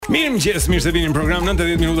Mirëmëngjes, mirë se vini në program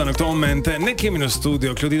 90 minuta në këtë moment. Ne kemi në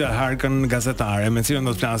studio Klodita Harkën, gazetare, me cilën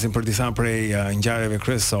do të flasim për disa prej ngjarjeve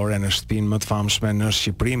kryesore në shtëpinë më të famshme në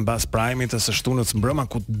Shqipëri mbas prajmit të së shtunës mbrëmë,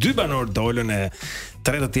 ku 2 banorë dolën e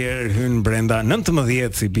 3 të tjerë hynë brenda,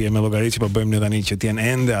 19 si bie me llogari që po bëjmë ne tani që të jenë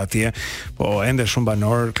ende atje, po ende shumë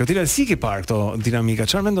banorë. Klodita, si ke parë këto dinamika?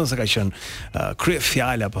 Çfarë mendon se ka qenë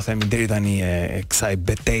kryefjala, po themi deri tani e kësaj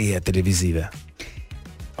betejë televizive?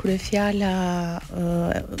 Kryefjala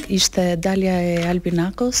ishte dalja e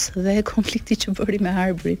Albinakos dhe konflikti që bëri me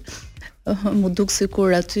Arbri. Mu duk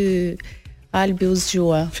sikur aty Albi u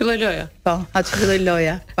zgjua. Filloi loja. Po, aty filloi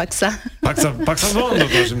loja. Paksa vonë do të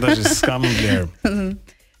thashim tash s'kam vlerë.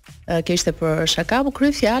 Kjo ishte për shaka, po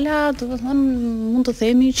kryefjala, do të thonë, mund të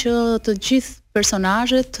themi që të gjithë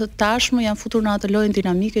personazhet tashmë janë futur në atë lojë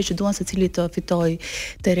dinamike që duan secili të fitojë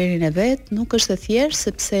terrenin e vet. Nuk është e thjeshtë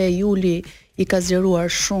sepse Juli i ka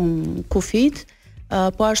zgjeruar shumë kufit,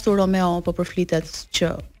 po ashtu Romeo po përflitet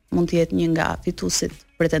që mund të jetë një nga fituesit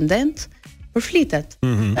pretendent, përflitet.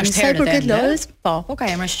 Është herë për këtë lojë, po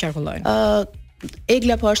ka emra që qarkullojnë.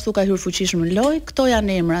 Egla po ashtu ka hyrë fuqishëm në lojë, këto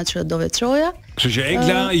janë emrat që do veçoja. Kështu që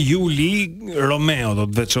Egla, Juli, Romeo do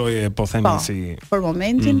të veçoje, po themi si për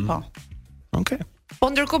momentin, po. Okej.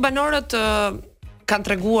 Po ndërkohë banorët kanë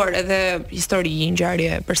treguar edhe histori,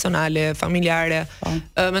 ngjarje personale, familjare.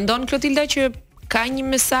 Mendon Klotilda që ka një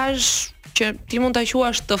mesazh që ti mund ta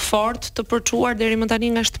quash të fortë, të përçuar deri më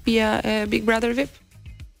tani nga shtëpia e Big Brother VIP?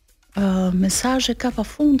 Mesazhe ka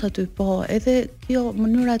pafund aty, po edhe kjo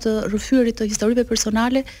mënyra të rrëfyerit të historive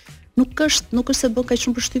personale nuk është se bën kaq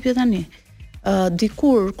shumë përshtypje tani.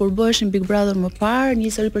 Dikur kur bëheshin Big Brother më parë, një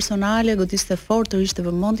histori personale godiste fort, të rishte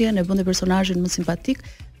vëmendje, ne bënte personazhin më simpatik,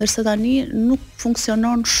 ndërsa tani nuk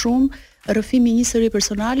funksionon shumë rrëfimi i një histori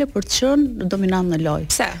personale për të qenë dominant në lojë.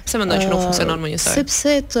 Pse mendon që nuk funksionon më një histori?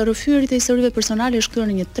 Sepse të rrëfyerit e historive personale është kthyer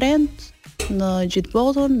në një trend në gjithë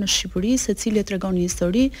botën, në Shqipëri, secili tregon një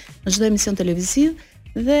histori në çdo emision televiziv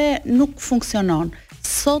dhe nuk funksionon.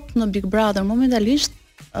 Sot në Big Brother momentalisht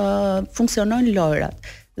funksionojnë lojrat.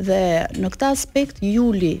 Dhe në këtë aspekt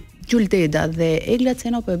Gjuldeda dhe Egla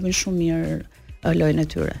Ceno po e bëjnë shumë mirë lojën e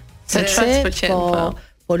tyre. Sepse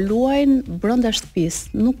po luajnë brenda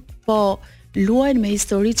shtëpisë, nuk po luajnë me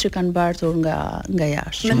historitë që kanë mbartur nga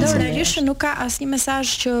jashtë. Mendoj realisht që nuk ka asnjë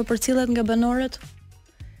mesazh që përcillet nga banorët?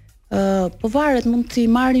 Po varet, mund t'i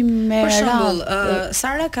marrim me për shembull,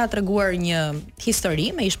 Sara ka treguar një histori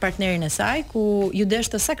me ish partnerin e saj ku ju desh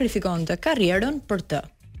të sakrifikonte karrierën për të.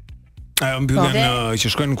 Ajo mbyllen që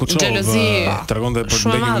shkojnë në Kuçov, tregonte për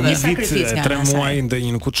një vit, 3 muaj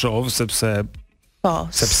ndonjë në Kuçov sepse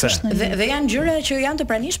dhe janë gjëra që janë të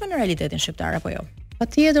pranishme në realitetin shqiptar apo jo?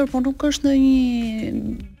 Patjetër, po nuk është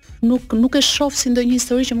nuk e shoh si ndonjë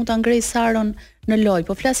histori që mund ta ngrejë Sarën në lojë,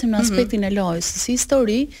 po flasim në aspektin e lojës. Si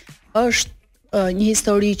histori është një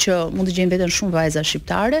histori që mund të gjejnë veten shumë vajza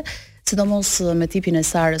shqiptare, sidomos me tipin e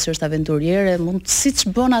Sarës që është aventuriere, mund siç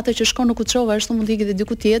bën atë që shkon në Kuçova, ashtu mund të ikë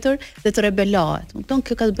diku tjetër dhe të rebelohet. Kupton,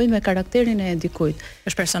 kjo ka të bëjë me karakterin e dikujt.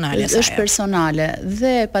 Është personale sa. Është personale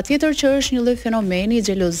dhe patjetër që është një lloj fenomeni,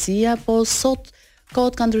 xhelozia, po sot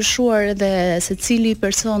kohët kanë ndryshuar dhe secili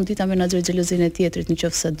person dita menaxher xhelozinë e tjetrit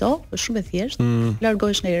nëse do, është shumë e thjeshtë,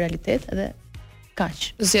 largohesh në realitet edhe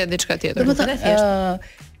kaq. Zgjedh diçka tjetër.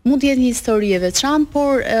 Domethënë, mund të jetë një histori e veçantë,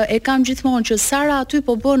 por e kam gjithmonë që Sara aty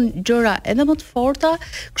po bën gjëra edhe më të forta,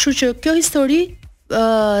 kështu që kjo histori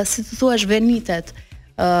si të thuash venitet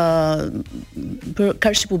për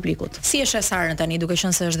karshi publikut. Si e sheh Sarën tani, duke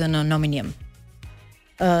qenë se është dhe në nominim?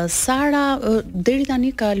 Sara deri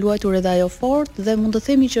tani ka luajtur edhe ajo fort dhe mund të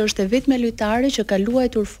themi që është e vetmja lojtare që ka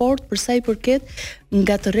luajtur fort për sa i përket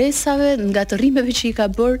ngatërresave, ngatërrimeve që i ka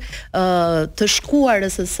bërë të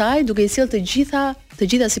shkuarës së saj, duke i sjellë të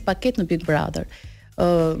gjitha si paketë në Big Brother.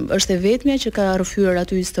 Është e vetmja që ka rrëfyer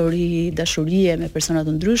aty histori dashurie me persona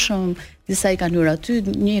të ndryshëm, disa i kanë hyrë aty,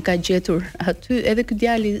 një e ka gjetur aty, edhe ky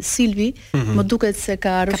djali Silvi, më duket se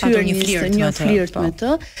ka rrëfyer një flirt me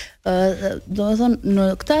të. Domethënë në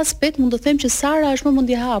këtë aspekt mund të them që Sara është më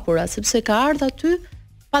mendjehapura, sepse ka ardhur aty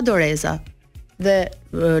pa doreza. Dhe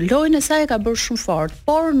lojën e saj e ka bërë shumë fort,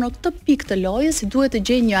 por në këtë pikë të lojës i duhet të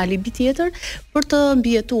gjejë një alibi tjetër për të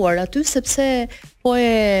mbijetuar aty, sepse po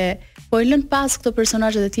e lën pas këto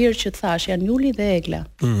personazhet e tjerë që thash, janë Juli dhe Egla.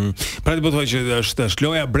 Pra ti po thua që është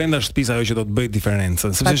loja brenda shtëpisë ajo që do të bëjë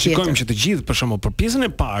diferencën, sepse shikojmë që të gjithë për shembull për pjesën e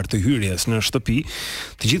parë të hyrjes në shtëpi,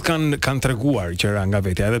 të gjithë kanë treguar gjëra nga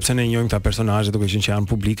vetja, edhe pse ne njohim këta personazhe duke qenë që janë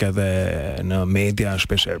publike dhe në media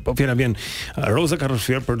shpeshherë. Po fjala vjen Roza ka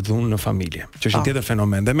rrëfyer për dhunë në familje, që është një tjetër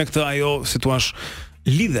fenomen. Dhe me këtë ajo, si thua,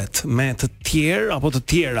 lidhet me të tjerë apo të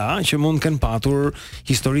tjera që mund të kenë patur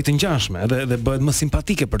histori të ngjashme dhe bëhet më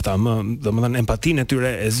simpatike për ta, domethënë empatinë e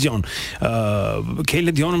tyre e zgjon. Ke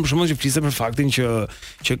Ledionën për shembull që flisë për faktin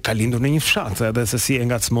që ka lindur në një fshat edhe se si e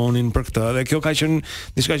ngacmonin për këtë dhe kjo ka qenë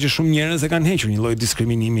diçka që shumë njerëz e kanë hequr, një lloj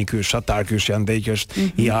diskriminimi, ky është fshatar, ky është andej, që është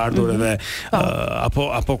i ardhur edhe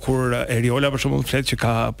apo kur Eriola për shembull flet që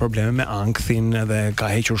ka probleme me ankthin edhe ka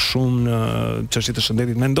hequr shumë në çështje të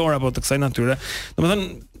shëndetit mendor apo të kësaj natyre.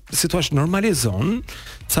 Si thua, normalizon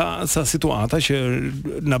sa situata që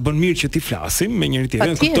na bën mirë që ti flasim me njëri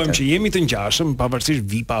tjetrin, kuptojmë që jemi të ngjashëm, pavarësisht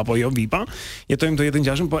vipa apo jo vipa, jetojmë të jetë të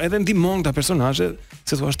ngjashëm, po edhe ndihmon këta personazhe,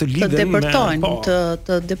 si thua, të lidhen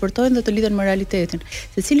të deportojnë dhe të lidhen me realitetin.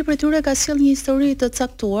 Secili prej tyre ka sjell një histori të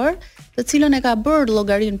caktuar, të cilën e ka bërë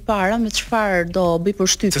llogarin para me çfarë do bëj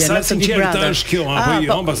përshtypje në këtë vibratë. Është kjo apo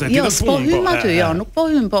jo, pastaj ti do po hym aty, jo, nuk po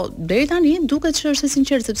hym, po deri tani duket që është e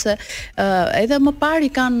sinqert sepse edhe më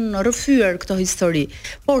parë kanë rrëfyer këto histori.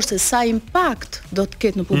 Por se sa impakt do të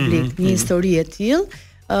ketë në publik një histori e tillë,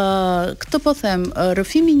 këtë po them,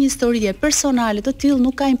 rrëfimi një historie personale të tillë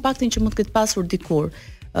nuk ka impaktin që mund të ketë pasur dikur.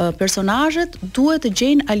 Personazhet duhet të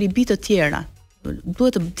gjejnë alibi të tjera.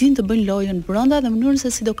 Duhet të dinë të bëjnë lojën brenda dhe mënyrën se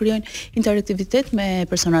si do krijojnë interaktivitet me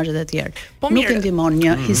personazhet e tjerë. Nuk i ndihmon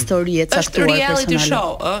një histori e caktuar personale. Është reality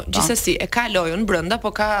show, gjithsesi e ka lojën brenda, po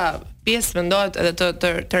ka pjesë mendohet edhe të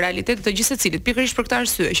realitetit të gjithë secilit, pikërisht për këtë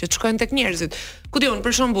arsye që të shkojnë tek njerëzit. Ku diun,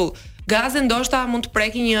 për shembull, gaze ndoshta mund të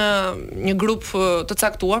preki një grup të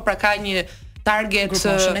caktuar, pra ka një target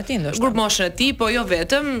grup moshën e tij, po jo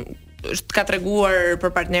vetëm, ka treguar për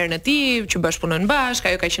partnerin e tij që bashkëpunojnë bashkë,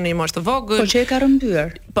 ajo ka qenë një moshë të vogël. Po që e ka rëmbyer.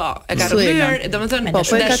 Po, e ka rëmbyer, domethënë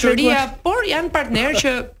dashuria, por janë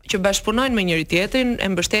partnerë që bashkëpunojnë me njëri tjetrin, e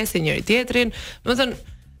mbështesin njëri tjetrin. Domethënë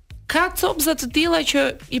ka copza të tilla që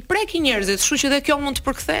i prekin njerëzit, kështu që edhe kjo mund të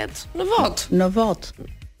përkthehet në vot. Në vot.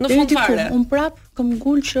 Në fund fare. Un prap kam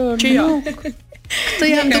ngul që nuk këtë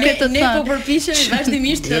jam duke të thënë. Ne po përpiqemi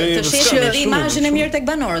vazhdimisht të sheshim edhe imazhin e mirë tek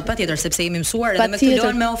banorët, patjetër, sepse jemi mësuar edhe me të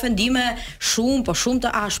luan me ofendime shumë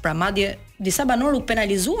të ashpra, madje disa banorë u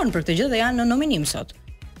penalizuan për këtë gjë dhe janë në nominim sot.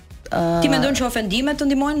 Ti mendon që ofendimet të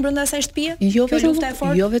ndihmojnë brenda asaj shtëpie? Jo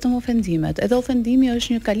vetëm ofendimet, edhe ofendimi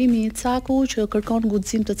është një kalim i caku që kërkon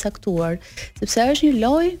guxim të caktuar, sepse është një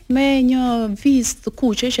lojë me një vizë të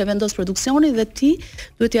kuqe që vendos produksioni dhe ti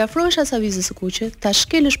duhet t'i afrohesh asaj vizës së kuqe, ta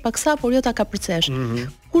shkelësh paksa por jo ta kapërcesh.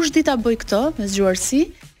 Kush di ta bëj këtë me zgjuarsi,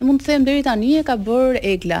 mund të them deri tani e ka bërë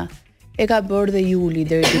Egla. E ka bërë dhe Juli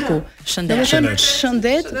deri diku.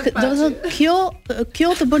 Shëndet. Do të thotë kjo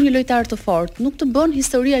të bën një lojtar të fortë, nuk të bën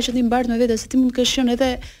historia që ti mbart me vete se ti mund të kesh qenë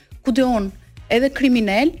edhe ku diun, edhe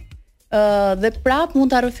kriminal, dhe prap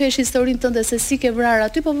mund ta rrëfesh historinë tënde se si ke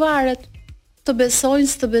vrarë aty, po varet të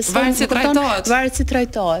besojnë, s'të besojnë, varet si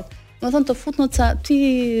trajtohet. Do të thonë të fut në ti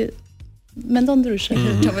mendon ndryshe.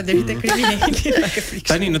 Çove deri te kriminali.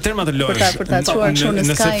 Tani në terma të lojës,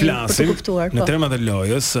 nëse flasim në terma të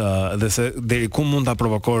lojës dhe se deri ku mund ta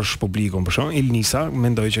provokosh publikun, për shembull, Ilnisa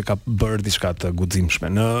mendoj që ka bërë diçka të guximshme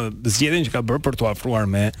në zgjedhjen që ka bërë për t'u afruar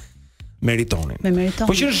me Meritonin.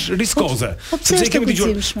 Po që është riskoze. Sepse kemi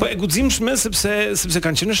dëgjuar. Po e guximshme sepse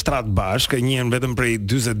kanë qenë në shtrat bashkë, njihen vetëm prej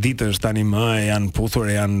 40 ditësh tani më, janë puthur,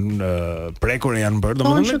 janë prekur, janë bërë,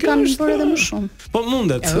 domethënë që kanë bërë edhe më shumë. Po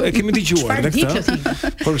mundet, e kemi dëgjuar edhe këtë.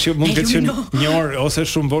 Por që mund të qenë një orë ose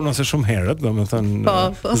shumë vonë ose shumë herët, domethënë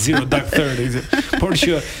zero dark 30.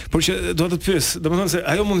 Por që do të pyes, domethënë se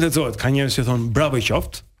ajo mund lexohet, ka njerëz që thonë bravo i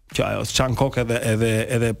qoftë, që ajo s'çan kokë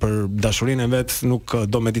edhe për dashurinë e vet nuk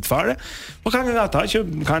do me ditë fare, po kanë edhe ata që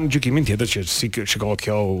kanë gjykimin tjetër që si shiko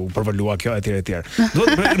kjo u përvolua kjo etj.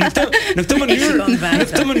 Në këtë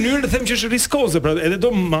mënyrë them që është riskoze, pra edhe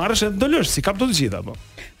do marrësh edhe do lësh si kap të gjitha apo.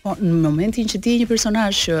 Po në momentin që ti je një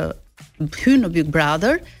personazh që hyn në Big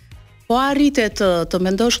Brother, po arritet të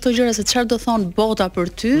mendosh këto gjëra se çfarë do thon bota për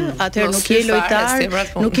ty, atëherë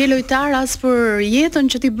nuk je lojtar as për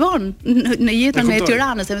jetën që ti bën në jetën e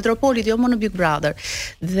Tiranës, e metropolit, jo më në Big Brother.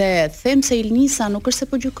 Dhe them se Ilnisa nuk është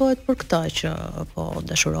se po gjykohet për këtë që po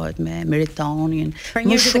dashurohet me Meritonin.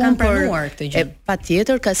 Më shumë kanë pranuar këtë gjë.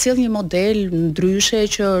 Patjetër ka sjell një model ndryshe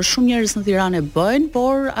që shumë njerëz në Tiranë bëjnë,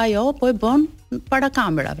 por ajo po e bën para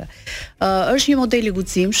kamerave. Është një model i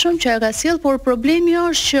guximshëm që ka sjell, por problemi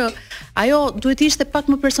është që ajo duhet të ishte pak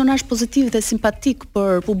më personazh pozitiv dhe simpatik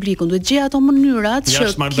për publikun. Duhet gjej ato mënyrat që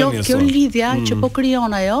kjo lidhja që po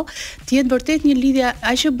krijon ajo të jetë vërtet një lidhje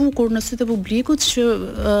aq e bukur në sytë e publikut që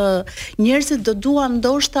njerëzit do duan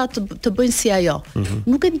ndoshta të bëjnë si ajo.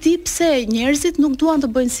 Nuk e di pse njerëzit nuk duan të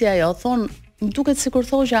bëjnë si ajo, thonë më duket sikur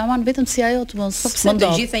thoshë aman vetëm si ajo të mos më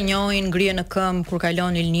ndodh. Të gjithë e njohin, ngrihen në këmbë kur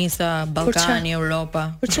kalon Ilnisa, Ballkani, Europa.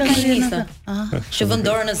 Për çfarë Ilnisa? Që vën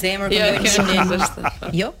dorën në zemër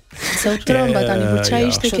kur jo. Se u tromba tani për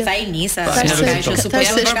çfarë ishte kjo? Sa Ilnisa, që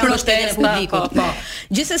supozoj për mbështetjen e publikut. Po.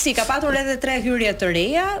 Gjithsesi ka patur edhe 3 hyrje të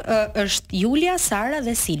reja, është Julia, Sara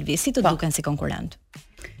dhe Silvi. Si të duken si konkurrent?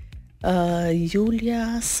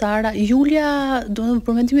 Julia, Sara, domethënë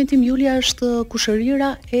për mendimin tim Julia është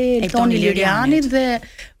kushërira e Eltoni Lirianit dhe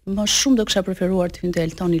më shumë do kisha preferuar të hynte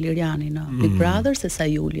Eltoni Liriani në Big Brother se sa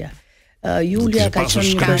Julia. Julia ka qenë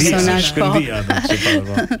një personazh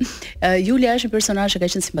Julia është një personazh që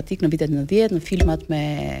ka qenë simpatik në vitet 90 në filmat me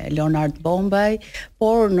Leonard Bombay,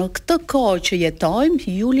 por në këtë kohë që jetojmë,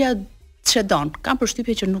 Julia çedon. Kam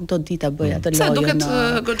përshtypjen që nuk do di ta bëj atë lojën. Sa duket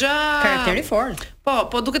goxha karakteri fort.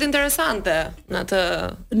 Po duket interesante në atë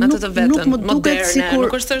të vetën. Nuk më duket sikur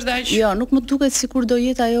nuk është thjesht aq. Jo, nuk më duket sikur do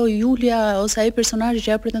jetë ajo Julia ose ai personazhi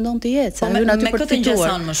që ajo pretendon të jetë. Ajo naty për të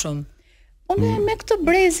fituar më shumë. Po me këtë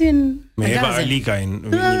brezin me Eva Alikajn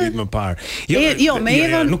një vit më parë. Jo, me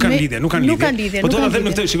Eva nuk kanë lidhje. Po do ta them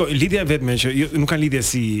në këtë, shikoj, lidhja vetme që nuk kanë lidhje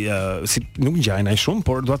si nuk ngjajnë ai shumë,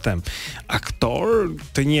 por dua të them, aktor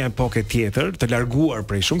të një epoke tjetër, të larguar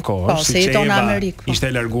prej shumë kohësh, siç jeton në Amerikë.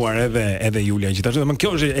 Ishte larguar edhe Julia gjithashtu. Domethënë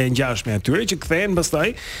kjo është e ngjashme atyre që kthehen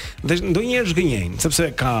pastaj dhe ndonjëherë zgënjejnë,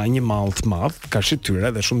 sepse ka një mall të madh, ka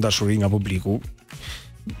shityre dhe shumë dashuri nga publiku.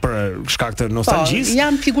 Për shkak të nostalgjisë.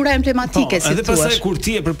 Janë figura emblematike si thua. Edhe pastaj kur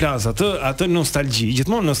ti e përplas atë nostalgji,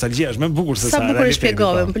 gjithmonë nostalgjia është më e bukur se sa realiteti. Sa bukur e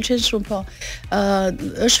shpjegove, më pëlqen shumë po.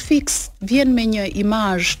 Është fiks, vjen me një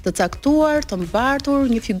imazh të caktuar, të mbartur,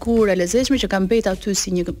 një figurë e lezetshme që ka mbetur aty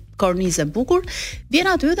si një kornizë e bukur,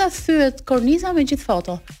 vjen aty dhe thyet korniza me gjithë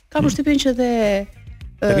foto. Ka përshtypjen që edhe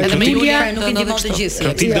me Julia nuk i ndihmon të gjithë.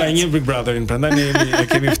 Ti do një Big Brotherin, prandaj ne e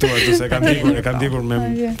kemi ftuar se kanë ndjekur me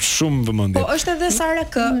shumë vëmendje. Po është edhe Sara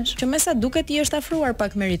K, që me sa duket i është afruar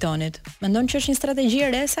pak Meritonit. Mendon që është një strategji e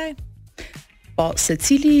re saj? Po,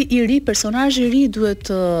 secili i ri, personazhi i ri duhet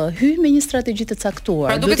të hyjë me një strategji të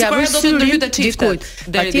caktuar. Pra duhet të do të ndërhyjë çiftet.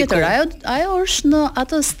 Patjetër, ajo është në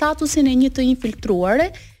atë statusin e një të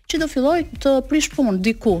infiltruare që do filloj të prish punë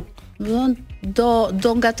diku.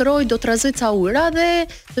 Do ngatëroj, do trazoj ca ujëra dhe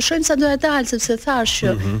të shohim sa do ja dalë, sepse thash që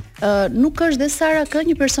nuk është dhe Sara K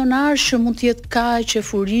një personazh që mund të jetë kaq e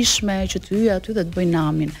furishme që të hyjë aty dhe të bëj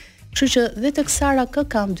namin. Kështu që dhe tek Sara K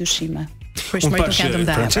kam dyshime.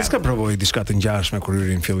 Francesca provoi diçka të ngjashme kur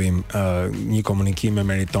hyri në fillim, një komunikim me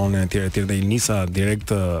Meritonin etj dhe Ilnisa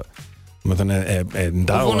direkt, domethënë e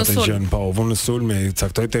ndau atë gjën, po u vënë në sulm, e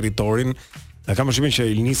caktoi territorin. Ne kam përshtypjen që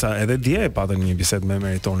Ilnisa edhe dje e patën një bisedë me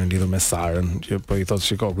Meritonin lidhur me Sarën, që po i thotë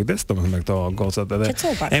shiko, kujdes, domethënë me këto gocat edhe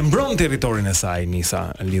e mbron territorin e saj Ilnisa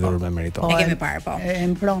lidhur me Meritonin. E kemi parë po. E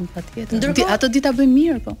mbron patjetër. Ato ditë ta bëjmë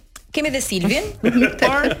mirë po. Kemi dhe Silvin,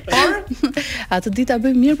 por atë ditë ta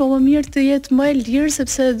bëjmë mirë, po më mirë të jetë më e lirë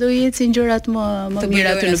sepse do ecin gjërat më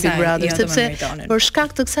mirë aty në Big Brother, sepse për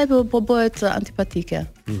shkak të kësaj po bëhet antipatike.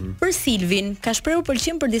 Për Silvin, ka shprehur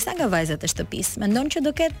pëlqim për disa nga vajzat e shtëpisë. Mendon që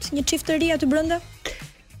do ketë një çift të ri aty brenda?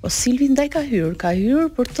 Po Silvi ndaj ka hyrë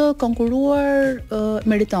për të konkuruar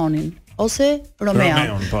Meritonin ose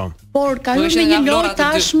Romeon. Po. Por ka hyrë me një lojë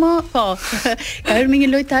tashmë, po. Ka hyrë me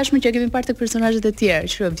një lojë tashmë që kemi parë tek personazhet e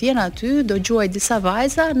tjerë, që vjen aty, do gjuaj disa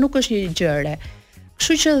vajza, nuk është një gjëre.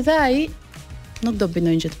 Kështu që dhe ai nuk do bëjë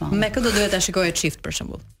ndonjë gjë të madhe. Me kë do duhet ta shikojë çift për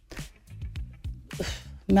shembull?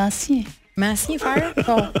 Me asnjë fare?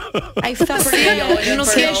 Po. Ai fta për lojë,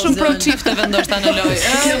 nuk ke shumë pro çifte ndoshta në lojë.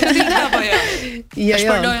 Apo jo? Është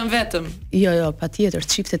për lojën vetëm. Jo, patjetër,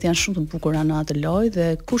 çiftet janë shumë të bukura në atë lojë dhe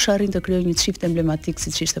kush arrin të krijojë një çift emblematik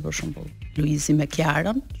siç ishte për shembull Luizi me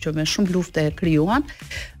Kiarën, që me shumë lufte e krijuan,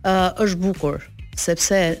 është bukur,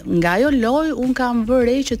 sepse nga ajo lojë un kam vënë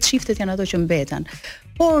re që çiftet janë ato që mbeten.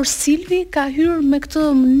 Por Silvi ka hyrë me këtë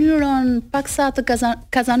mënyrën paksa të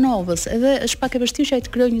Kazanovës, edhe është pak e vështirë që ai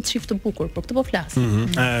të krijojë një çift të bukur, por këtë po flas.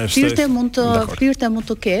 Flirte mund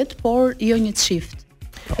të ketë, por jo një çift.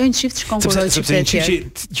 Jo një çift që konkurrojë çifte të tjerë.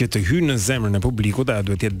 Që të hyjë në zemrën e publikut, ajo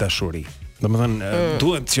duhet të jetë dashuri. Domethënë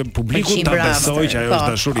duhet që publiku ta besojë që ajo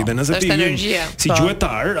është dashuri, dhe nëse ti je si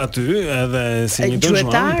gjuetar aty edhe si një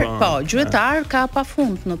gjuetar, gjuetar ka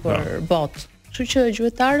pafund nëpër botë. Kështu që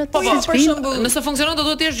gjuetarët po për shembull, nëse funksionon do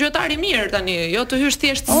të jesh gjuetar i mirë tani, jo të hysh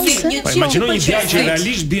thjesht si një çift. Imagjino një djalë që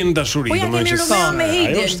realisht bien dashuri, domethënë që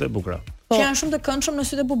ajo është e bukur. Që janë shumë të këndshëm në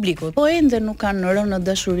sytë e publikut. Po ende nuk kanë rënë në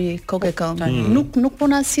dashuri kokë këmbë. Nuk po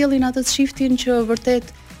na sjellin atë çiftin që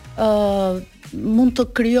vërtet mund të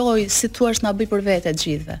krijojë, si thua, na bëj për vete të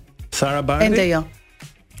gjithëve. Sara Bandi? Ende jo.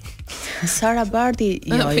 Sara Bardi,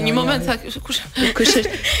 Në një moment tha kush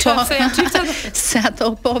është? Çfarë se janë çifte? Se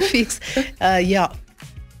ato po fix.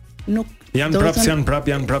 Nuk janë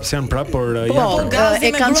prap, por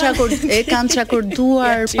e kanë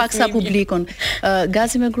çakurduar paksa publikun.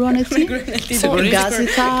 Gazi me gruan e tij.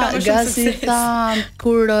 Gazi tha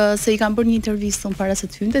kur se I kanë bërë një intervistë para se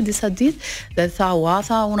të hynte disa ditë dhe tha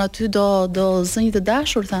unë aty do zënjë të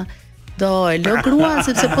dashur tha. Do e lë gruan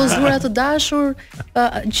sepse po zura të dashur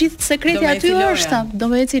gjithë sekreti aty është. Do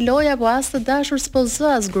me eci loja, po as të dashur s'po zë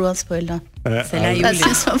as gruan s'po e lë. Se la Juli.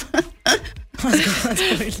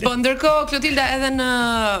 Po ndërkohë Klotilda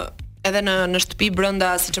edhe në shtëpi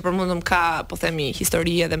brenda, siç e përmendëm, ka po themi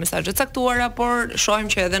histori edhe mesazhe caktuara, por shohim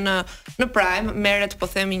që edhe në Prime merret po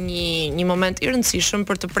themi një moment I rëndësishëm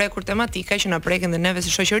për të prekur tematika që na preken dhe neve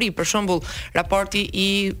si shoqëri. Për shembull, raporti I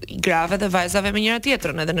grave dhe vajzave me njëra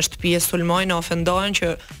tjetrën, edhe në shtëpi e sulmojnë, ofendohen që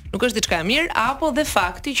nuk është diçka e mirë, apo dhe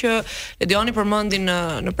fakti që Ledioni përmendi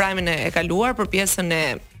në Prime-in e kaluar për pjesën e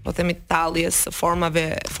po themi talljes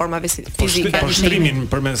formave fizike, shtrimin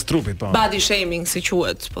përmes trupit, po. Body shaming si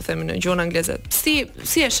quhet, po themi në gjuhën angleze. Si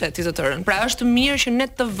e shet ti zotërën? Pra është mirë që ne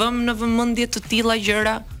të vëmë në vëmendje të tilla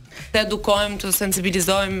gjëra, të edukojmë, të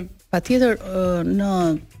sensibilizojmë. Patjetër në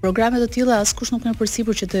programe të tilla askush nuk ka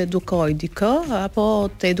përsipër që të edukojë dikë apo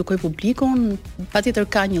të edukojë publikun, patjetër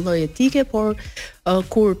ka një lloj etike, por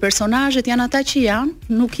kur personazhet janë ata që janë,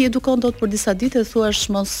 nuk I edukon dot për disa ditë dhe thuash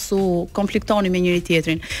mos u konfliktoni me njëri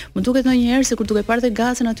tjetrin. Më duket ndonjëherë se kur duke parë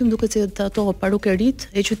gazën aty më duket se ato parukerit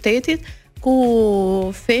e qytetit ku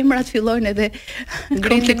femrat fillojnë edhe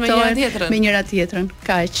konfliktojnë me njëra tjetrën.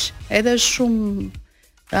 Kaq. Edhe shumë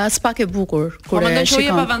as pak e bukur kur e shikon. Po mendoj që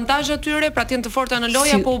jep avantazh atyre, pra të jenë të forta në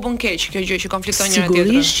lojë apo u bën keq kjo gjë që konfliktojnë njëra tjetrën.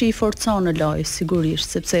 Sigurisht që I forcon në lojë,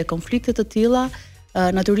 sigurisht, sepse konflikte të tilla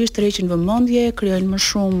natyrisht tërheqin vëmendje, krijojnë më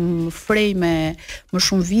shumë frame, më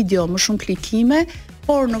shumë video, më shumë klikime,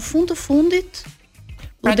 por në fund të fundit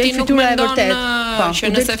pra ti nuk mendon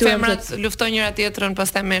që nëse femrat luftojnë njëra tjetrën,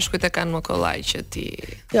 pastaj meshkujt e kanë më kollaj që ti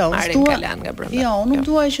marrin kalan nga brenda. Jo, nuk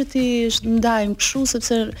duaj që ti ndajmë kështu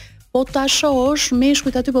sepse po ta shohësh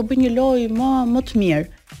meshkujt aty po bëjnë një lojë më të mirë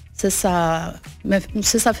se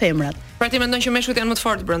sa femrat. Pra ti mendon që meshkujt janë më të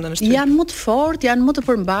fortë brenda në shtëpi? Janë më të fortë, janë më të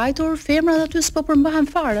përmbajtur, femrat aty s'po përmbahen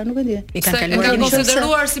fare, nuk e di. I kanë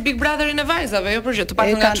konsideruar si Big Brotherin e vajzave, jo për gjë, të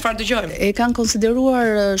paktën nga çfarë dëgjojmë. E kanë konsideruar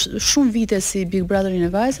shumë vite si Big Brotherin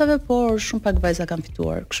e vajzave, por shumë pak vajza kanë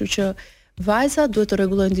fituar. Kështu që vajzat duhet të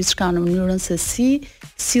rregullojnë diçka në mënyrën se si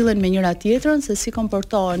sillen me njëra tjetrën, se si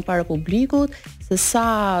komportohen para publikut, se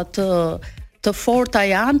sa të forta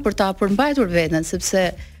janë për ta përmbajtur veten,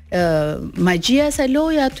 sepse magjia e saj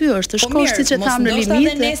loje aty është, shkosh siç e tham në limite.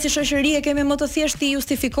 Ndoshta ne si shoqëri e kemi më të thjeshtë të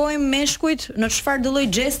justifikojmë meshkujt në çfarë do lloj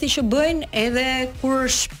gjesti që bëjnë, edhe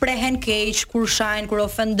kur shprehen keq, kur shajnë, kur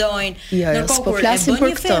ofendojnë. Ndërkohë kur flasim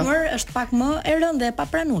për këtë, femër është pak më e rëndë e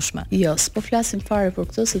papranueshme. Jo, s'po flasim fare për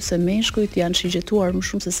këtë sepse meshkujt janë shigjetuar më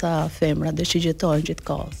shumë se sa femrat, dhe shigjetojnë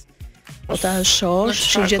gjithkohës. Po ta shohësh,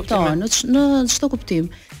 shigjetojnë në çdo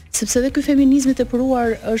kuptim, sepse edhe ky feminizmi i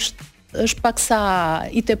tepruar është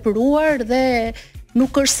paksa I tepruar dhe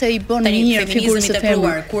nuk është se I bën mirë figurës së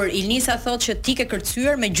femrës. Kur Ilnisa thotë që ti ke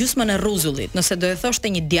kërcyer me gjysmën e rruzullit, nëse do e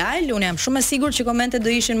thoshte një djalë, unë jam shumë e sigurt që komentet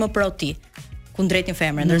do ishin më pro ti kundrejt një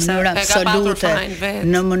femre, ndërsa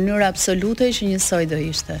në mënyrë absolute që njësoj do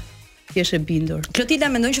ishte. Ti je e bindur.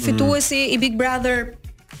 Klotilda, mendon që fituesi I Big Brother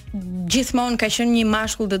gjithmonë ka qenë një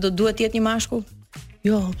mashkull dhe do duhet të jetë një mashkull?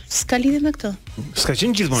 Jo, s'ka lidhje me këtë. S'ka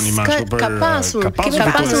qenë gjithmonë një mashkull për ka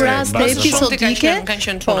pasur raste episodike.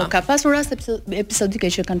 Po, ka pasur raste episodike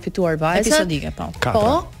që kanë fituar vajzat. Episodike, po.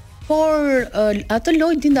 Po, por atë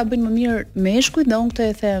lojë din ta bëjnë më mirë meshkujt dhe unë këtë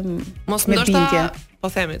e them me bindje. Po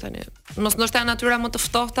themi tani. Mos ndoshta natyra më të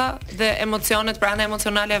ftohta dhe emocionet, pra ana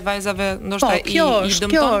emocionale e vajzave ndoshta I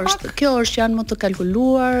dëmton pak. Kjo është janë më të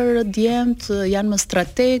kalkuluar, djemt, janë më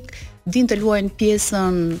strateg, din të luajnë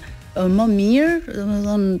pjesën më mirë,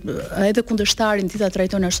 domethënë edhe kundërshtarin ti ta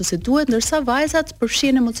trajton ashtu si duhet, ndërsa vajzat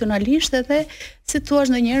përfshihen emocionalisht edhe si thua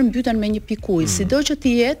ndonjëherë mbyten me një pikë uji, sido që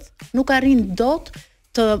ti jetë, nuk arrin dot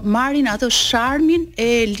të marrin atë sharmin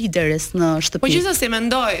e lideres në shtëpi. Po gjithsesi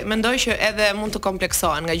mendoj që edhe mund të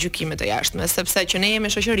kompleksohen nga gjykimet e jashtme, sepse që ne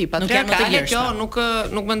jemi shoqëri patriarkale, kjo nuk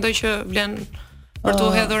mendoj që vlen për të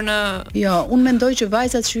hedhur në. Jo, unë mendoj që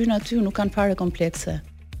vajzat që hyn aty nuk kanë fare komplekse.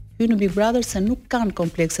 Hyn në Big Brother se nuk kanë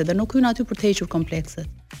komplekse dhe nuk hyn aty për të hequr komplekset.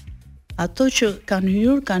 Ato që kanë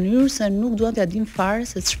hyrë se nuk duan t'ia dinë fare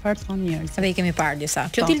se çfarë thon njerëzit. Edhe I kemi parë disa.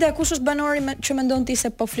 Klotilda, kush është banori që mendon ti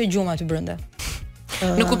se po fle gjumë aty brenda?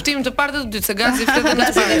 Në kuptim të parë të dytë, se gazi fletë në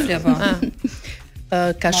të parë.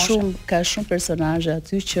 Ka shumë personazhe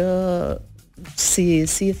aty që si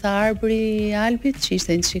i tha arbri Albit, që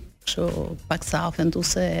ishte një çik kështu pak sa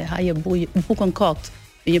ofenduese, haje bukën kot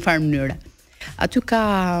në një farë mënyre. Aty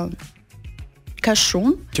ka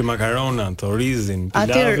shumë që makaronat, orizin,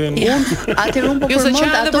 pilavin. Atëherë un po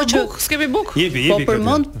përmend ato që s'kemi buk.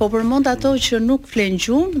 Po përmend ato që nuk flen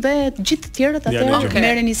gjumë dhe të gjithë të tjerët atëherë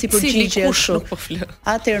merreni si përgjigje ashtu.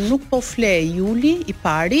 Atëherë nuk po fle Juli i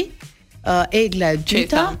pari, Egla e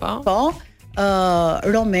dyta,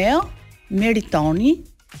 Romeo, Meritoni,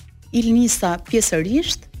 Ilnisa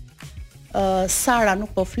pjesërisht, Sara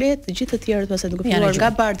nuk po flet, të gjithë të tjerët pas e duke filluar nga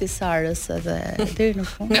Bardi Sarës edhe deri në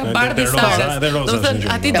fund. Nga Bardi Sarës. Do të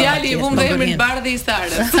thënë aty djali i humb emrin Bardi i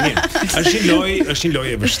Sarës. Është një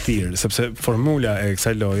lojë e vështirë, sepse formula e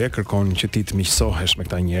kësaj loje kërkon që ti të miqësohesh me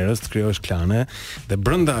këta njerëz, të krijosh klane dhe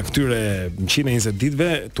brenda këtyre 120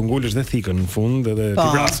 ditëve tu ngulesh dhe thikën në fund edhe ti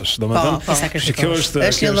vrasësh. Domethënë, kjo është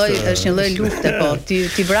një lloj lufte, po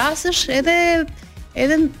ti vrasësh edhe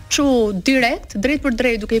çu direkt, drejt për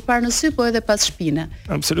drejt duke i parë në sy, po edhe pas shpine.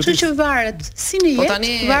 Absolutisht. Kështu që varet si në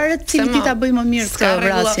jetë, varet cilin ti ta bëj më mirë këtë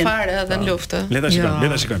vrasjen. Ka fare edhe në luftë. Le ta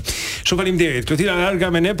shikojmë. Shumë faleminderit. Klotila Larga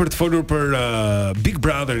me ne për të folur për Big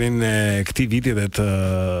Brotherin e këtij viti dhe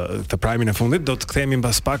të Prime-in e fundit. Do të kthehemi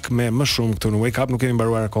mbas pak me më shumë këtu në Wake Up, nuk kemi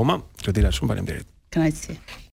mbaruar akoma. Klotila, shumë faleminderit. Kënaqësi.